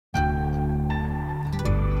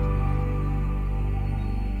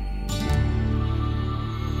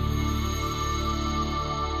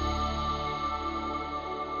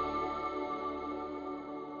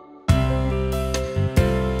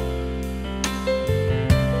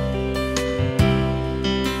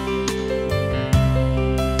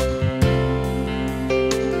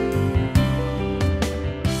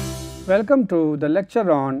Welcome to the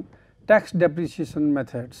lecture on tax depreciation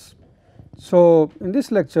methods. So, in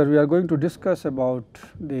this lecture we are going to discuss about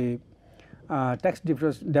the tax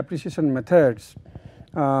depreciation methods,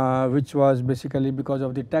 which was basically because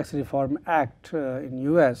of the Tax Reform Act in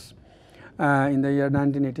US in the year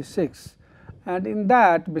 1986, and in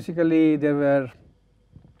that basically there were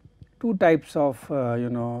two types of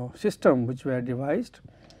system which were devised.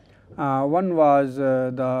 One was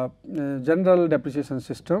the general depreciation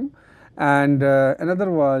system, and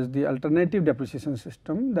another was the alternative depreciation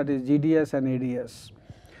system, that is GDS and ADS.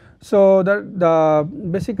 So,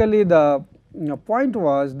 basically the point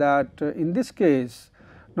was that in this case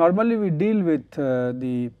normally we deal with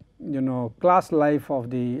the class life of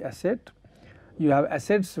the asset. You have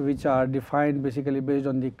assets which are defined basically based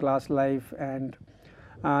on the class life, and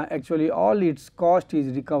actually all its cost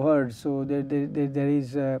is recovered. So, there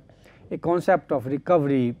is a concept of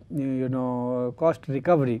recovery, cost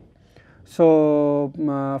recovery. So,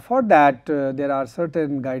 for that there are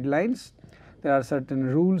certain guidelines, there are certain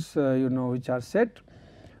rules which are set,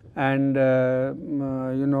 and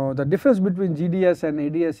the difference between GDS and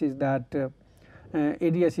ADS is that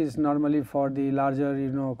ADS is normally for the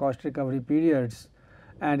larger cost recovery periods,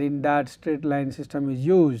 and in that straight line system is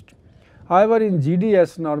used. However, in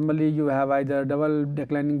GDS normally you have either double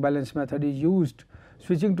declining balance method is used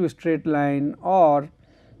switching to straight line, or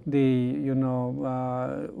the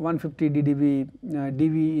 150 DDV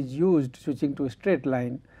DV is used switching to straight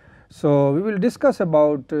line. So, we will discuss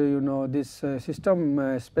about this system,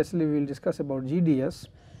 especially we will discuss about GDS,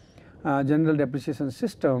 general depreciation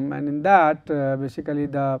system, and in that basically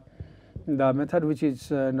the method which is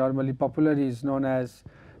normally popular is known as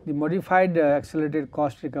the modified accelerated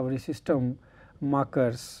cost recovery system,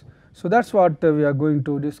 markers. So, that is what we are going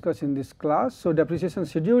to discuss in this class. So, depreciation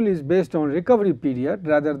schedule is based on recovery period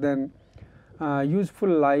rather than useful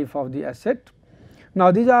life of the asset.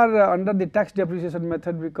 Now, these are under the tax depreciation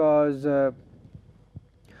method because there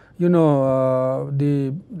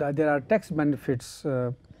are tax benefits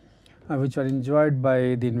which are enjoyed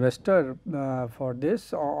by the investor for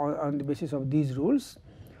this on the basis of these rules,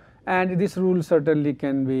 and this rule certainly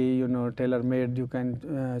can be tailor made. You can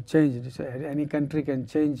change this, any country can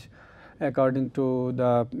change according to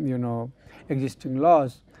the existing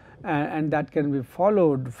laws, and that can be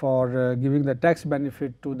followed for giving the tax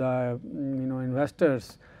benefit to the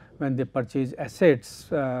investors when they purchase assets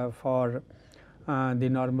for the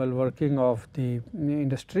normal working of the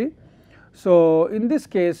industry. So, in this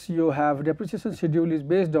case you have depreciation schedule is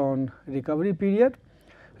based on recovery period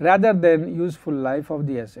rather than useful life of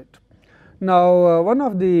the asset. Now, one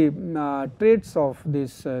of the traits of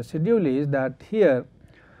this schedule is that here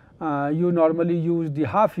you normally use the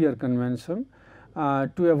half year convention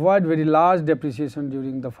to avoid very large depreciation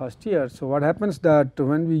during the first year. So, what happens that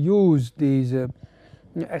when we use these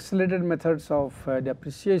accelerated methods of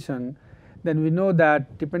depreciation, then we know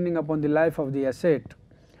that depending upon the life of the asset,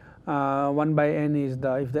 1 by n is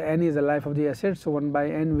the, if the n is the life of the asset, so 1 by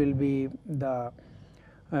n will be the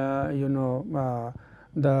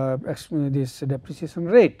this depreciation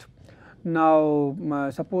rate. Now,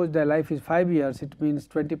 suppose the life is 5 years, it means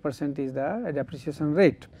 20% is the depreciation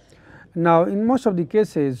rate. Now, in most of the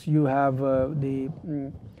cases you have the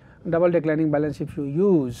double declining balance. If you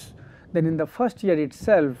use, then in the first year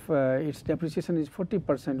itself its depreciation is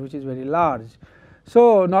 40%, which is very large.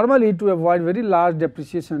 So, normally to avoid very large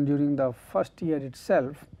depreciation during the first year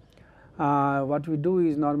itself, what we do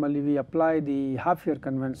is normally we apply the half year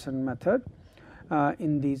convention method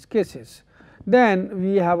in these cases. Then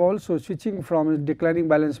we have also switching from declining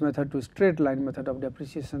balance method to straight line method of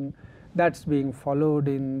depreciation, that is being followed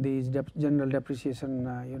in these general depreciation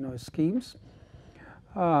schemes.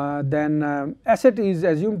 Then asset is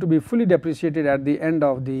assumed to be fully depreciated at the end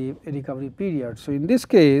of the recovery period. So, in this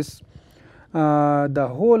case the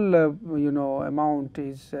whole amount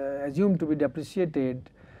is assumed to be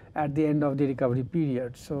depreciated at the end of the recovery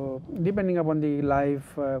period. So, depending upon the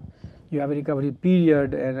life you have a recovery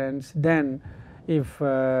period, and then if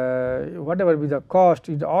whatever be the cost,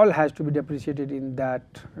 it all has to be depreciated in that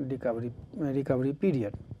recovery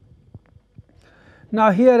period.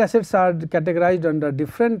 Now, here assets are categorized under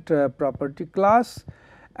different property class,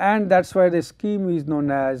 and that is why the scheme is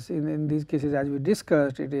known as, in these cases as we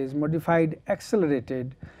discussed, it is modified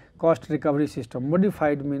accelerated cost recovery system.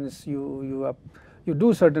 Modified means you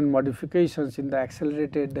do certain modifications in the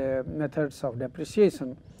accelerated methods of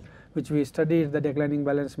depreciation, which we studied, the declining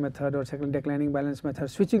balance method or second declining balance method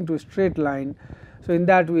switching to straight line. So, in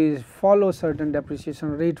that we follow certain depreciation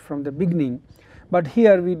rate from the beginning, but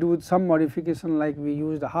here we do some modification, like we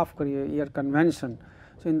use the half year convention.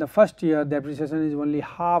 So, in the first year depreciation is only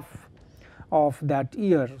half of that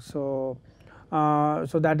year. So,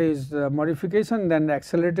 so that is modification, then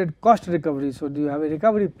accelerated cost recovery. So, you have a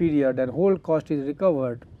recovery period and whole cost is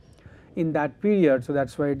recovered in that period. So, that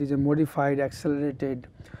is why it is a modified accelerated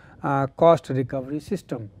cost recovery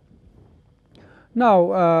system.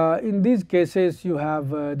 Now, in these cases you have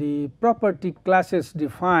the property classes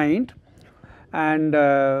defined, and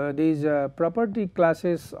these property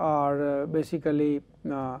classes are basically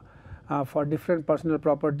for different personal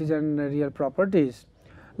properties and real properties.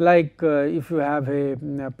 Like if you have a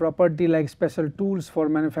property like special tools for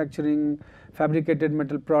manufacturing fabricated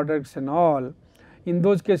metal products and all, in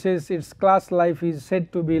those cases its class life is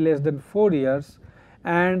said to be less than 4 years,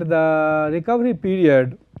 and the recovery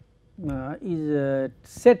period is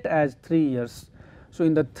set as 3 years. So,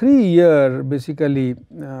 in the 3-year basically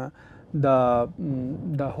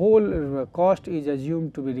the whole cost is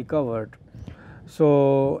assumed to be recovered.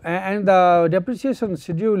 So, and the depreciation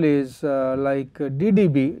schedule is like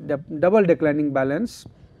DDB, double declining balance,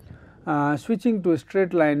 switching to a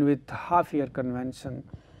straight line with half year convention.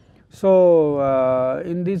 So,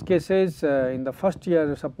 in these cases in the first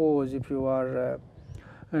year, suppose if you are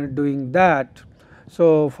doing that,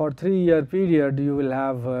 so for 3-year period you will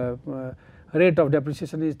have rate of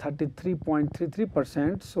depreciation is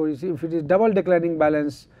 33.33%. So, if it is double declining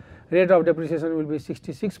balance, rate of depreciation will be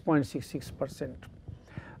 66.66%.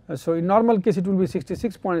 So, in normal case it will be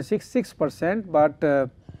 66.66%, but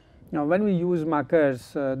now when we use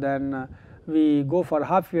markers then we go for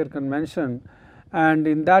half year convention, and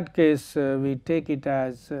in that case we take it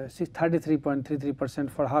as 33.33%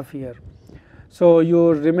 for half year. So,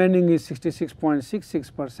 your remaining is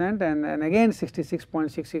 66.66% and again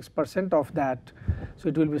 66.66% of that. So,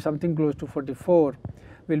 it will be something close to 44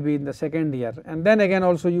 will be in the second year, and then again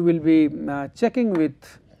also you will be checking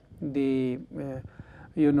with the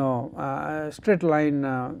straight line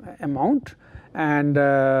amount, and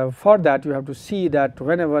for that you have to see that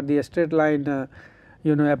whenever the straight line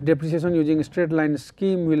depreciation using a straight line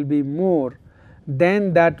scheme will be more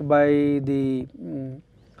than that by the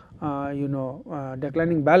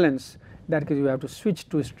declining balance, that case you have to switch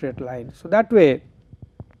to a straight line. So, that way,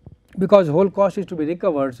 because whole cost is to be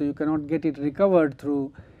recovered, so you cannot get it recovered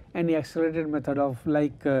through any accelerated method of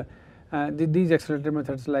like these accelerated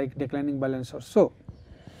methods like declining balance or so.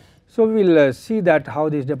 So, we will see that how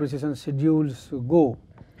these depreciation schedules go.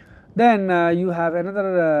 Then you have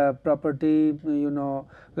another property,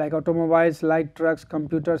 like automobiles, light trucks,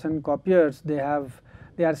 computers and copiers. They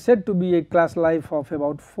are said to be a class life of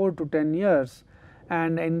about 4 to 10 years,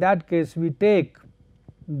 and in that case we take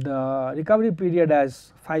the recovery period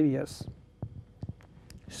as 5 years.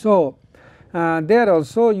 So, there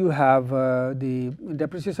also you have the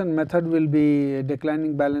depreciation method will be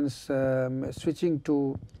declining balance switching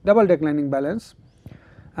to double declining balance,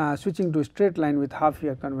 switching to straight line with half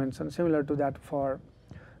year convention, similar to that for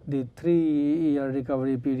the 3-year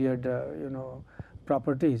recovery period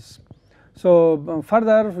properties. So,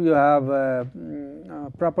 further you have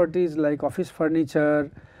properties like office furniture,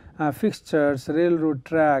 fixtures, railroad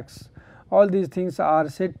tracks, all these things are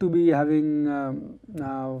said to be having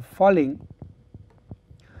falling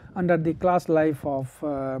under the class life of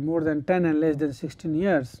more than 10 and less than 16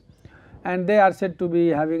 years, and they are said to be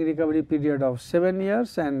having recovery period of 7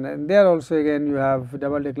 years, and there also again you have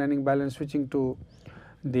double declining balance switching to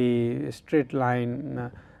the straight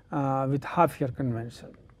line with half year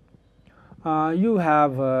convention. You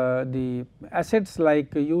have the assets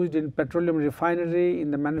like used in petroleum refinery,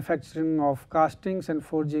 in the manufacturing of castings and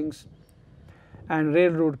forgings, and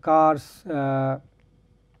railroad cars,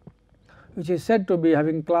 which is said to be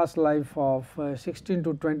having class life of 16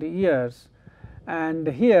 to 20 years, and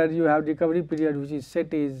here you have recovery period which is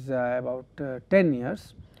set is about 10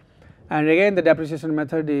 years, and again the depreciation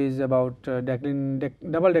method is about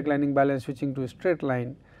double declining balance switching to a straight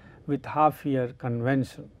line with half year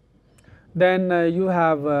convention. Then you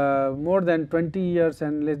have more than 20 years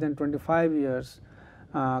and less than 25 years.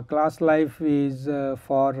 Class life is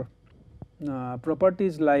for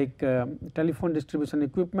properties like telephone distribution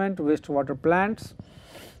equipment, wastewater plants,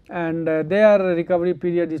 and their recovery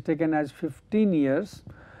period is taken as 15 years,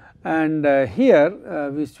 and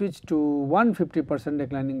here we switch to 150%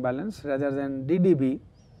 declining balance rather than DDB,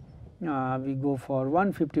 we go for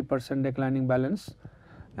 150% declining balance,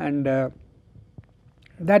 and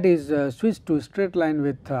that is switched to straight line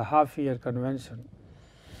with half year convention.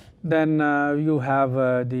 Then you have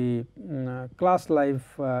the class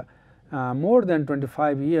life more than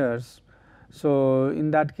 25 years. So,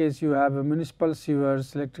 in that case you have municipal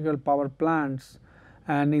sewers, electrical power plants,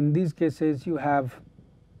 and in these cases you have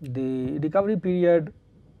the recovery period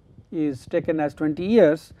is taken as 20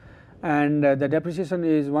 years, and the depreciation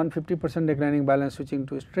is 150% declining balance switching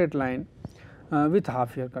to straight line with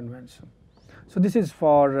half year convention. So, this is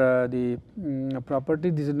for the property.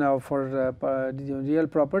 This is now for the real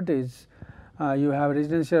properties. You have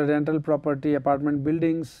residential rental property, apartment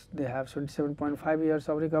buildings, they have 27.5 years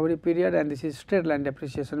of recovery period, and this is straight line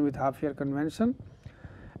depreciation with half year convention.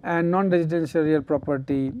 And non-residential real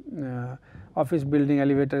property, office building,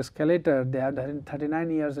 elevator, escalator, they have 39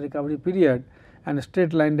 years recovery period and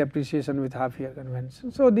straight line depreciation with half year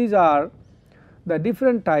convention. So, these are the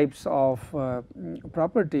different types of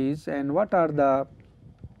properties, and what are the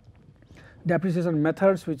depreciation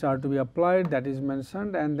methods which are to be applied, that is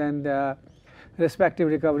mentioned, and then the respective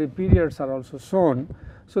recovery periods are also shown.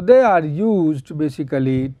 So, they are used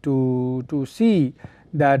basically to see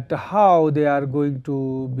that how they are going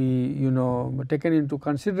to be taken into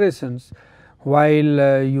considerations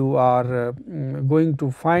while you are going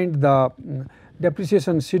to find the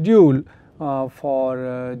depreciation schedule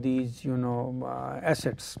for these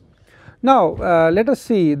assets. Now, let us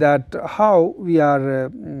see that how we are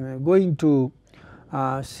going to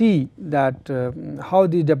see that how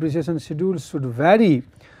the depreciation schedules should vary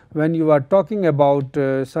when you are talking about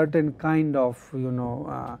certain kind of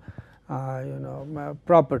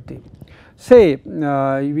property. Say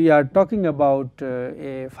we are talking about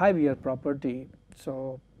a 5-year property.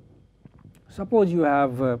 So, suppose you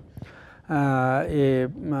have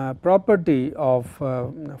a property of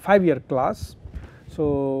 5-year class.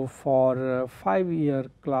 So, for 5-year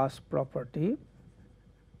class property,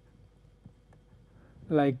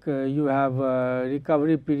 like you have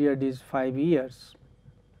recovery period is 5 years.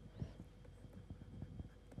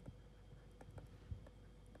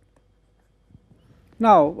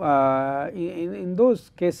 Now, in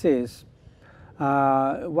those cases,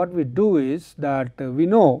 what we do is that we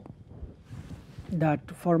know that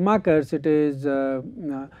for markers it is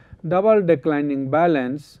double declining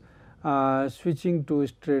balance switching to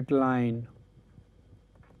straight line.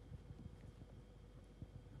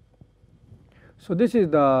 So, this is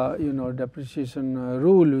the depreciation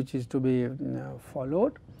rule which is to be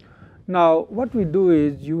followed. Now, what we do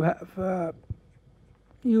is you have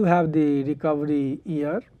the recovery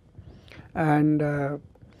year, and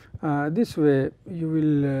this way you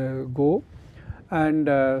will go, and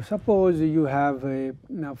suppose you have a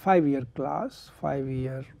 5-year class,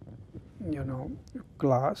 5-year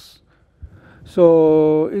class.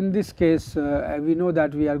 So, in this case we know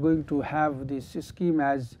that we are going to have this scheme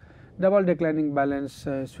as double declining balance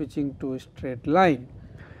switching to straight line.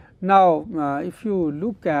 Now, if you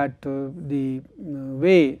look at the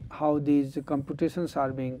way how these computations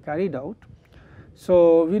are being carried out.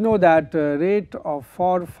 So, we know that rate of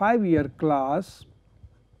for 5-year class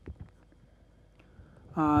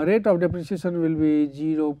rate of depreciation will be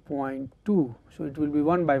 0.2. So, it will be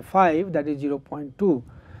 1 by 5, that is 0.2.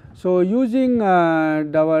 So, using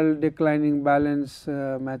double declining balance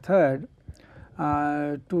method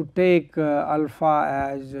to take alpha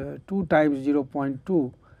as 2 times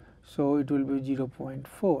 0.2. So, it will be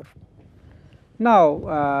 0.4.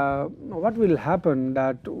 Now, what will happen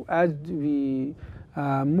that as we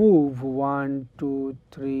move 1, 2,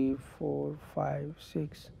 3, 4, 5,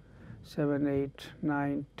 6, 7, 8,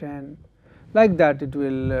 9, 10, like that it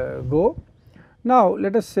will go. Now,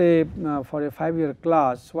 let us say for a 5-year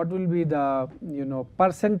class, what will be the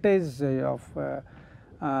percentage of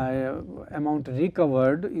amount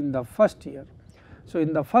recovered in the first year. So,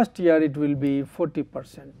 in the first year it will be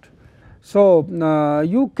 40%. So,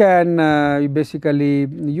 you can basically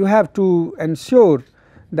you have to ensure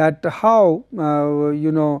that how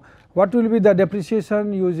what will be the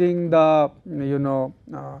depreciation using the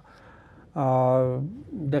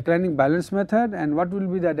declining balance method, and what will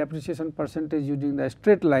be the depreciation percentage using the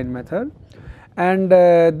straight line method, and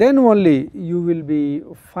then only you will be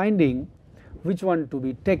finding which one to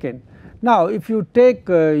be taken. Now, if you take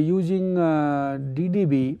using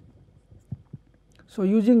DDB, so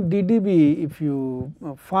using DDB if you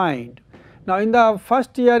find, now in the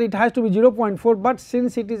first year it has to be 0.4, but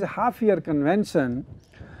since it is a half year convention,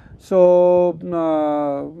 so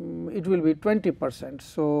it will be 20%.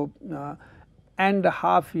 So, and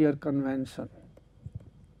half year convention.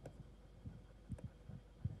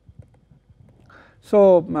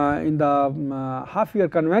 So, in the half year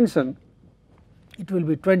convention it will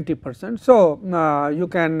be 20%. So, you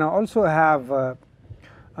can also have a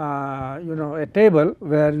table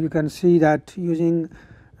where you can see that using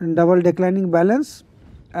double declining balance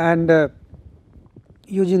and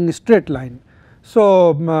using straight line.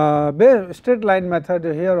 So, straight line method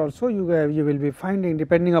here also you will be finding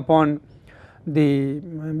depending upon the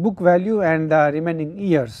book value and the remaining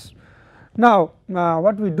years. Now,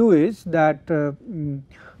 what we do is that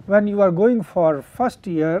when you are going for first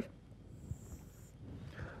year,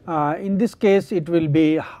 in this case it will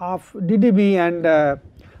be half DDB and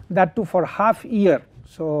that too for half year.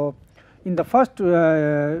 So, in the first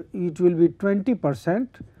it will be 20%,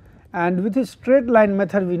 and with the straight line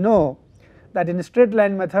method we know that in straight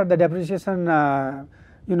line method the depreciation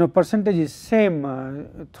percentage is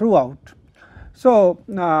same throughout. So,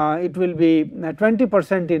 it will be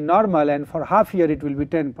 20% in normal, and for half year it will be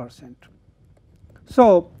 10%.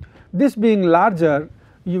 So, this being larger,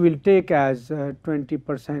 you will take as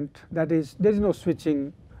 20%, that is there is no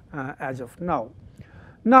switching as of now.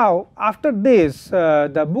 Now, after this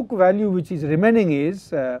the book value which is remaining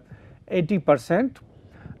is 80%.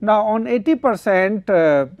 Now, on 80%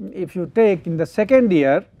 if you take in the second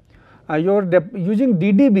year, your using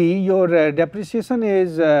DDB, your depreciation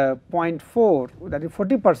is 0.4, that is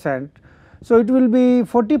 40%. So, it will be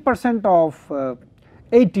 40% of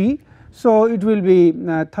 80. So, it will be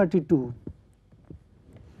 32.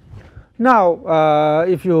 Now,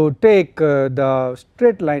 if you take the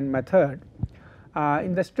straight line method,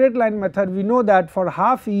 in the straight line method we know that for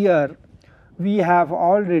half year we have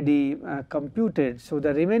already computed. So,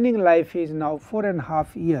 the remaining life is now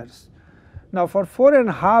 4.5 years. Now, for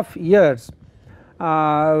 4.5 years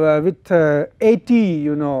with 80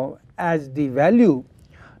 as the value,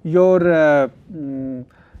 your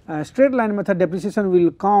straight line method depreciation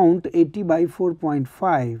will count 80 by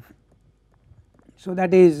 4.5. So,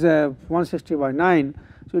 that is 160 by 9.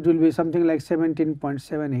 So, it will be something like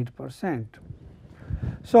 17.78%.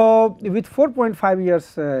 So, with 4.5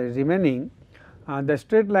 years remaining, the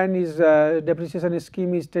straight line is depreciation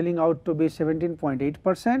scheme is telling out to be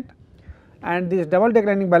 17.8%, and this double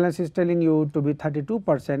declining balance is telling you to be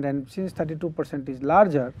 32%, and since 32% is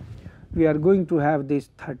larger, we are going to have this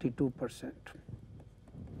 32%.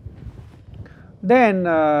 Then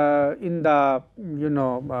in the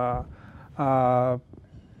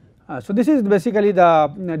so this is basically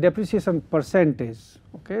the depreciation percentage.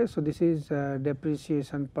 Okay, so this is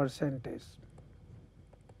depreciation percentage.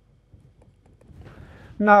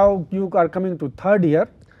 Now, you are coming to third year.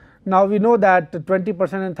 Now, we know that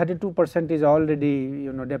 20% and 32% is already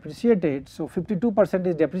depreciated. So, 52%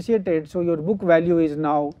 is depreciated. So, your book value is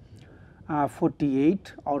now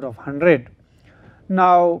 48 out of 100.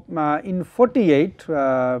 Now, in 48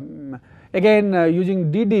 again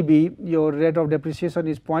using DDB, your rate of depreciation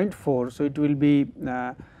is 0.4. So, it will be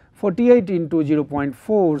 48 into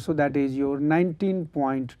 0.4. So, that is your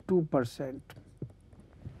 19.2%.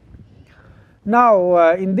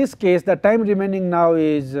 Now, in this case the time remaining now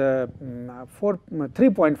is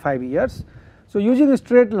 3.5 years. So, using a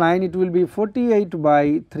straight line it will be 48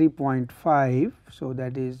 by 3.5. So,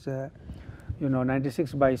 that is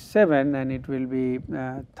 96 by 7, and it will be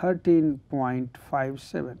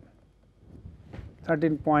 13.57.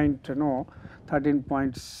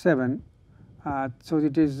 13.7. So,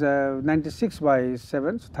 it is 96 by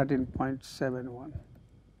 7, so 13.71.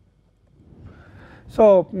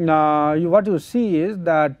 So, what you see is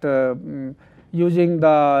that using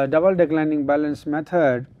the double declining balance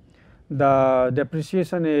method, the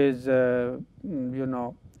depreciation is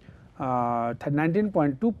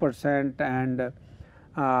 19.2%, and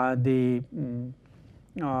the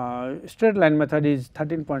straight line method is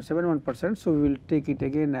 13.71%. So, we will take it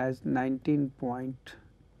again as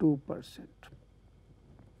 19.2%.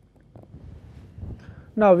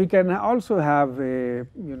 Now, we can also have a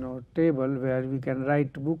table where we can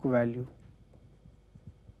write book value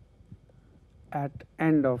at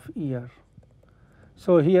end of year.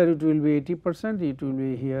 So, here it will be 80%, it will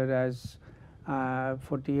be here as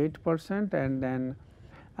 48%, and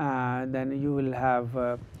then you will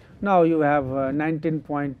have now you have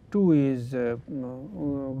 19.2 is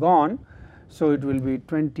gone. So, it will be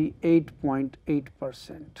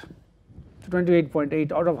 28.8%.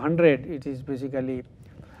 28.8 out of 100, it is basically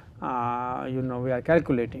we are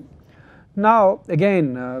calculating. Now,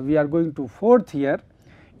 again we are going to fourth year.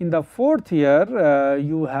 In the fourth year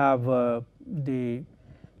you have the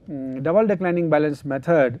double declining balance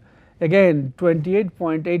method. Again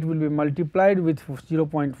 28.8 will be multiplied with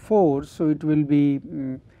 0.4. So, it will be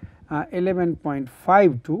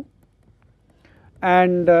 11.52,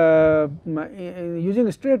 and using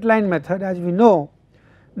a straight line method, as we know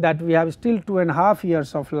that we have still 2.5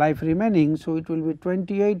 years of life remaining. So, it will be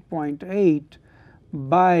 28.8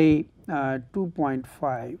 by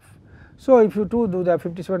 2.5. So, if you do the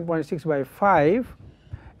 57.6 by 5,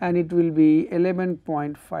 and it will be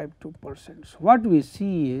 11.52%. So, what we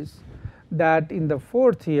see is that in the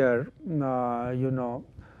fourth year we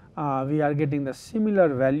are getting the similar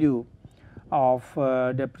value of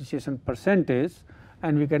depreciation percentage,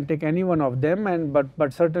 and we can take any one of them, and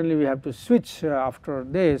but certainly we have to switch after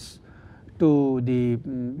this to the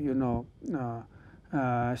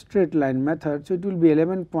straight line method. So, it will be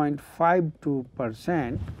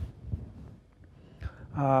 11.52%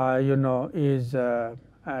 is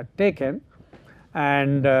taken,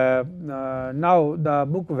 and now the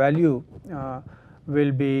book value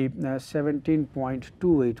will be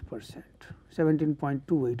 17.28%,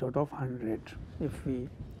 17.28 out of 100 if we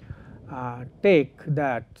take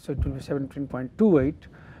that. So, it will be 17.28.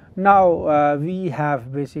 Now, we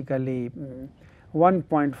have basically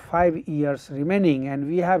 1.5 years remaining, and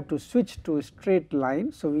we have to switch to straight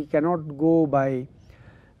line. So, we cannot go by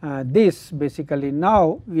this basically.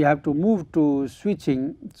 Now, we have to move to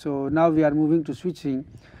switching. So, now we are moving to switching,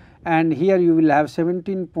 and here you will have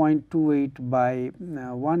 17.28 by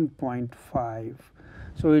 1.5.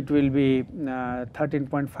 So, it will be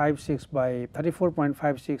 13.56 by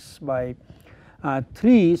 34.56 by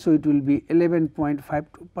 3. So, it will be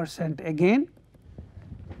 11.52% again.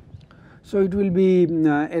 So, it will be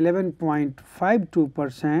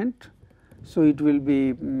 11.52%. So, it will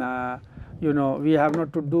be we have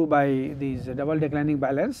not to do by these double declining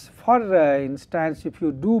balance. For instance, if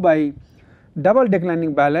you do by double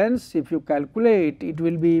declining balance, if you calculate, it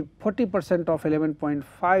will be 40% of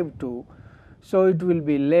 11.52. So, it will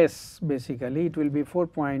be less, basically it will be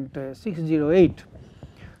 4.608.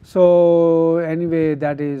 So, anyway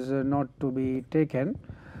that is not to be taken.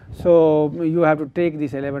 So, you have to take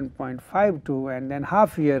this 11.52, and then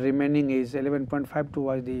half year remaining is 11.52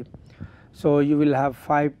 was the. So, you will have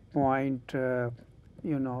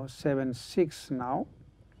 5.76 now,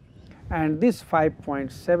 and this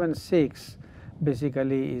 5.76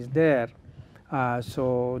 basically is there.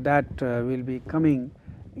 So, that will be coming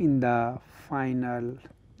in the final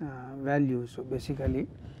value. So, basically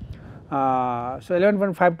so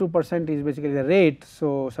 11.52% is basically the rate.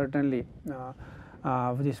 So, certainly this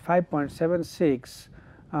 5.76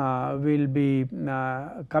 will be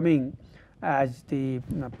coming as the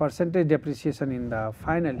percentage depreciation in the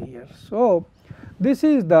final year. So, this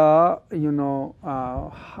is the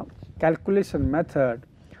calculation method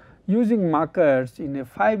using markers in a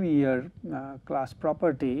 5-year class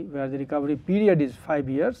property, where the recovery period is 5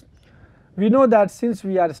 years. We know that since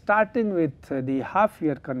we are starting with the half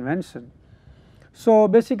year convention, so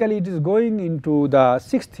basically it is going into the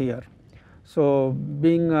 6th year. So,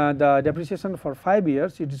 being the depreciation for 5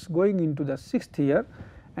 years, it is going into the 6th year,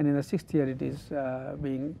 and in the 6th year it is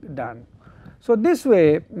being done. So, this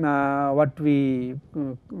way what we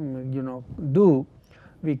do,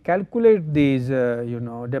 we calculate these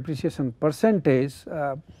depreciation percentage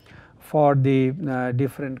for the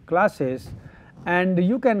different classes, and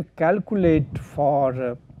you can calculate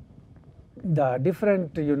for the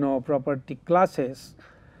different property classes,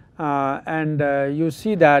 and you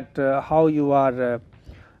see that how you are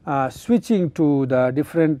switching to the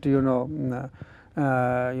different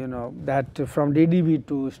that from DDB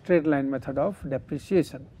to straight line method of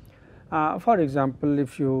depreciation. For example,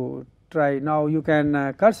 if you try now, you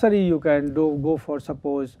can cursory you can go for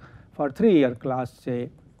suppose for 3-year class, say.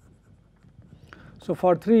 So,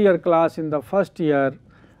 for 3-year class, in the first year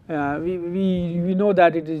we know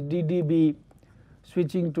that it is DDB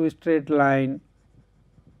switching to straight line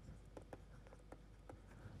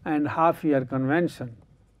and half year convention.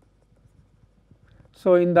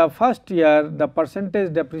 So, in the first year the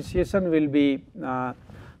percentage depreciation will be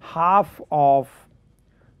half of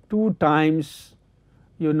 2 times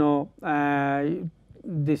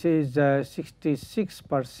this is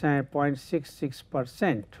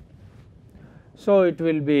 66.66%. So, it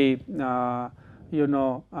will be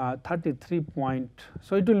 33 point.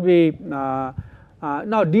 So, it will be now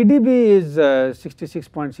DDB is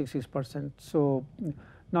 66.66%. So,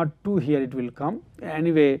 not 2 here it will come,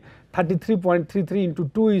 anyway 33.33 into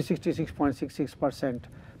 2 is 66.66%,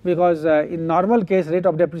 because in normal case rate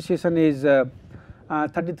of depreciation is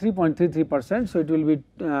 33.33%. So, it will be 2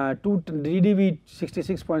 DDB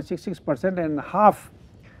 66.66% and half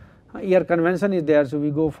year convention is there. So, we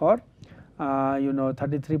go for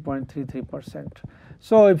 33.33%.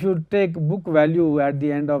 So, if you take book value at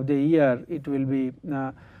the end of the year, it will be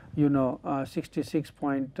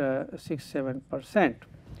 66.67%.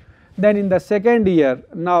 Then in the second year,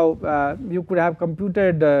 now you could have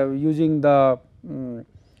computed using the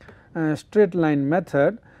straight line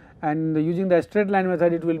method, and using the straight line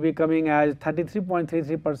method it will be coming as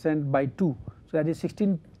 33.33% by 2. So, that is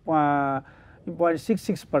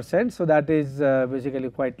 16.66%. So, that is basically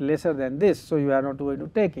quite lesser than this. So, you are not going to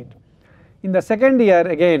take it. In the second year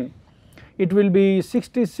again it will be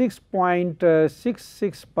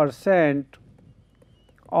 66.66%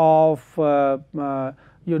 of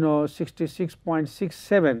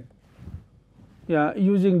 66.67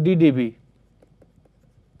 using DDB,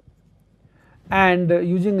 and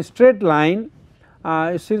using straight line,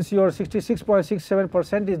 since your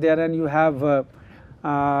 66.67% is there and you have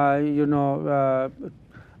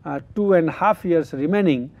 2.5 years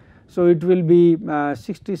remaining. So, it will be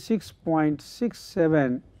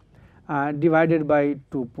 66.67 divided by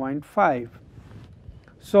 2.5.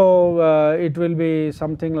 So, it will be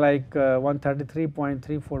something like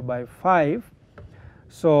 133.34 by 5.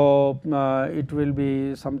 So, it will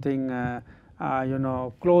be something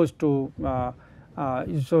close to,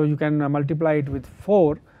 so you can multiply it with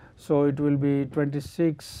 4. So, it will be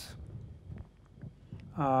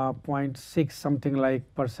 26.6 something like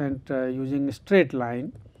percent using straight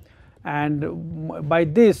line, and by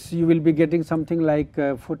this you will be getting something like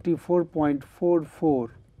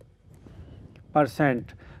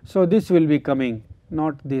 44.44%. So, this will be coming,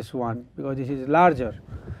 not this one, because this is larger.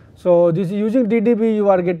 So, this using DDB you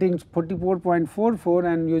are getting 44.44,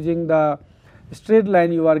 and using the straight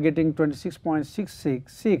line you are getting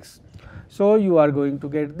 26.666. So, you are going to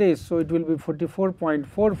get this. So, it will be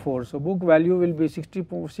 44.44. So, book value will be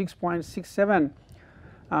 66.67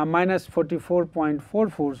 minus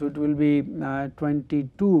 44.44. So, it will be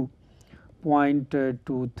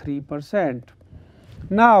 22.23%.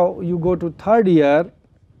 Now, you go to third year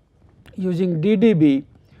using DDB,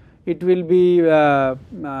 it will be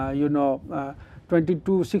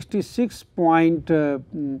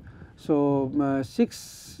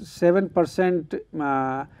 67%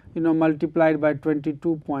 multiplied by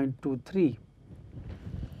 22.23.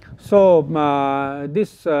 So,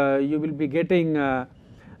 this you will be getting,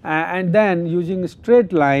 and then using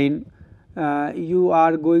straight line you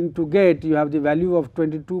are going to get, you have the value of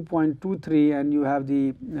 22.23 and you have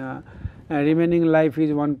the remaining life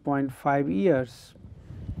is 1.5 years.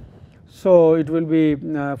 So, it will be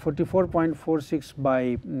 44.46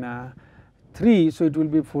 by 3. So, it will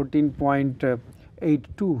be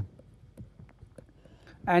 14.82,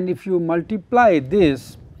 and if you multiply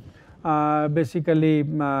this basically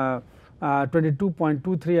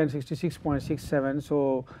 22.23 and 66.67.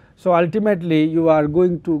 So, ultimately you are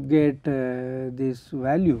going to get this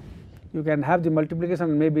value. You can have the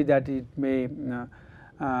multiplication, maybe that it may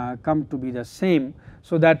come to be the same.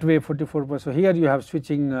 So, that way 44%. So, here you have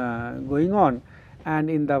switching going on, and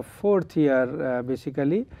in the fourth year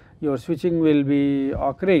basically your switching will be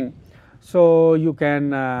occurring. So, you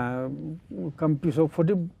can compute. So,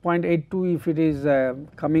 40.82 if it is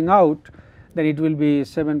coming out, then it will be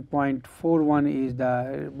 7.41 is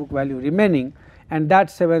the book value remaining, and that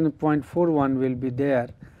 7.41 will be there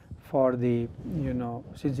for the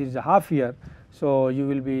since it is a half year. So, you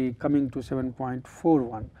will be coming to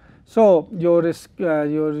 7.41. So, your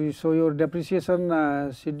depreciation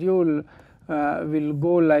schedule will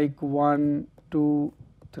go like 1, 2,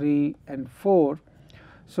 3 and 4.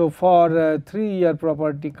 So, for 3-year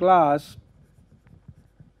property class,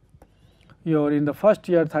 your in the first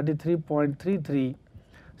year 33.33,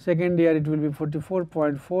 second year it will be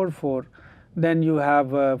 44.44, then you have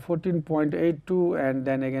 14.82 and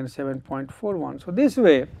then again 7.41. So, this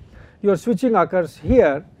way your switching occurs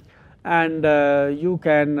here, and you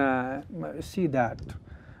can see that.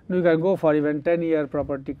 You can go for even 10-year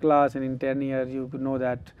property class, and in 10 years you know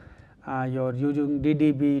that your using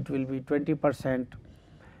DDB it will be 20%,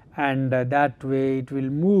 and that way it will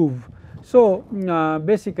move. So,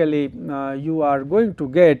 basically you are going to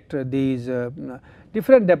get these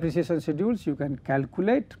different depreciation schedules you can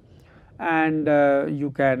calculate, and you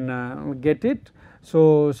can get it.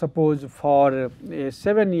 So, suppose for a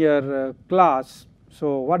 7-year class,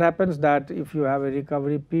 so what happens that if you have a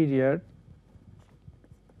recovery period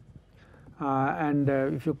and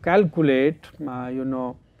if you calculate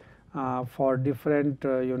for different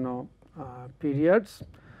periods.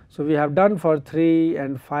 So, we have done for 3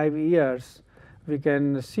 and 5 years, we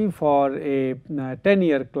can see for a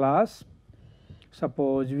 10-year class.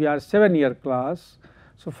 Suppose we are 7-year class.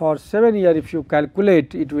 So, for 7 year if you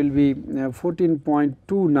calculate, it will be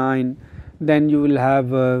 14.29, then you will have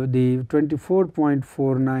the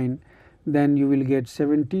 24.49, then you will get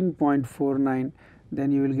 17.49,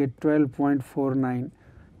 then you will get 12.49,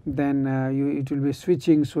 then it will be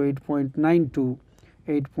switching. So, 8.92,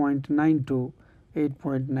 8.92,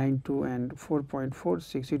 8.92 and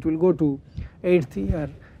 4.46, it will go to 8th year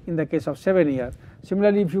in the case of 7 year.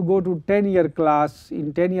 Similarly, if you go to 10-year class,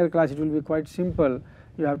 in 10-year class it will be quite simple.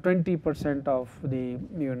 You have 20% of the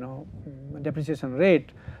depreciation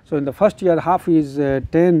rate. So, in the first year half is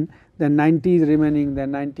 10, then 90 is remaining,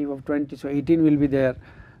 then 90 of 20. So, 18 will be there.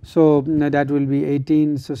 So, that will be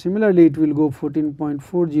 18. So, similarly it will go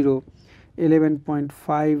 14.40,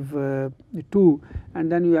 11.52,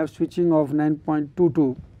 and then you have switching of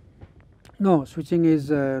 9.22. No, switching is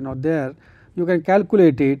not there. You can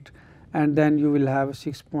calculate it, and then you will have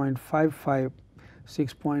 6.55,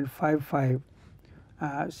 6.55,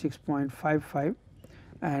 6.55,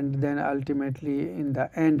 and then ultimately in the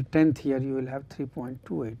end 10th year you will have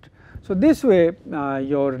 3.28. So, this way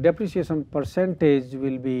your depreciation percentage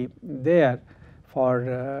will be there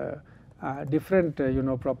for different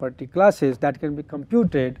property classes that can be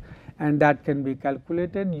computed, and that can be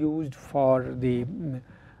calculated, used for the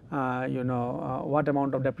what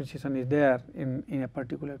amount of depreciation is there in a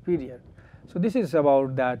particular period. So, this is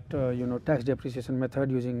about that tax depreciation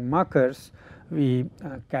method using markers we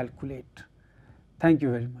calculate. Thank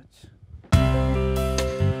you very much.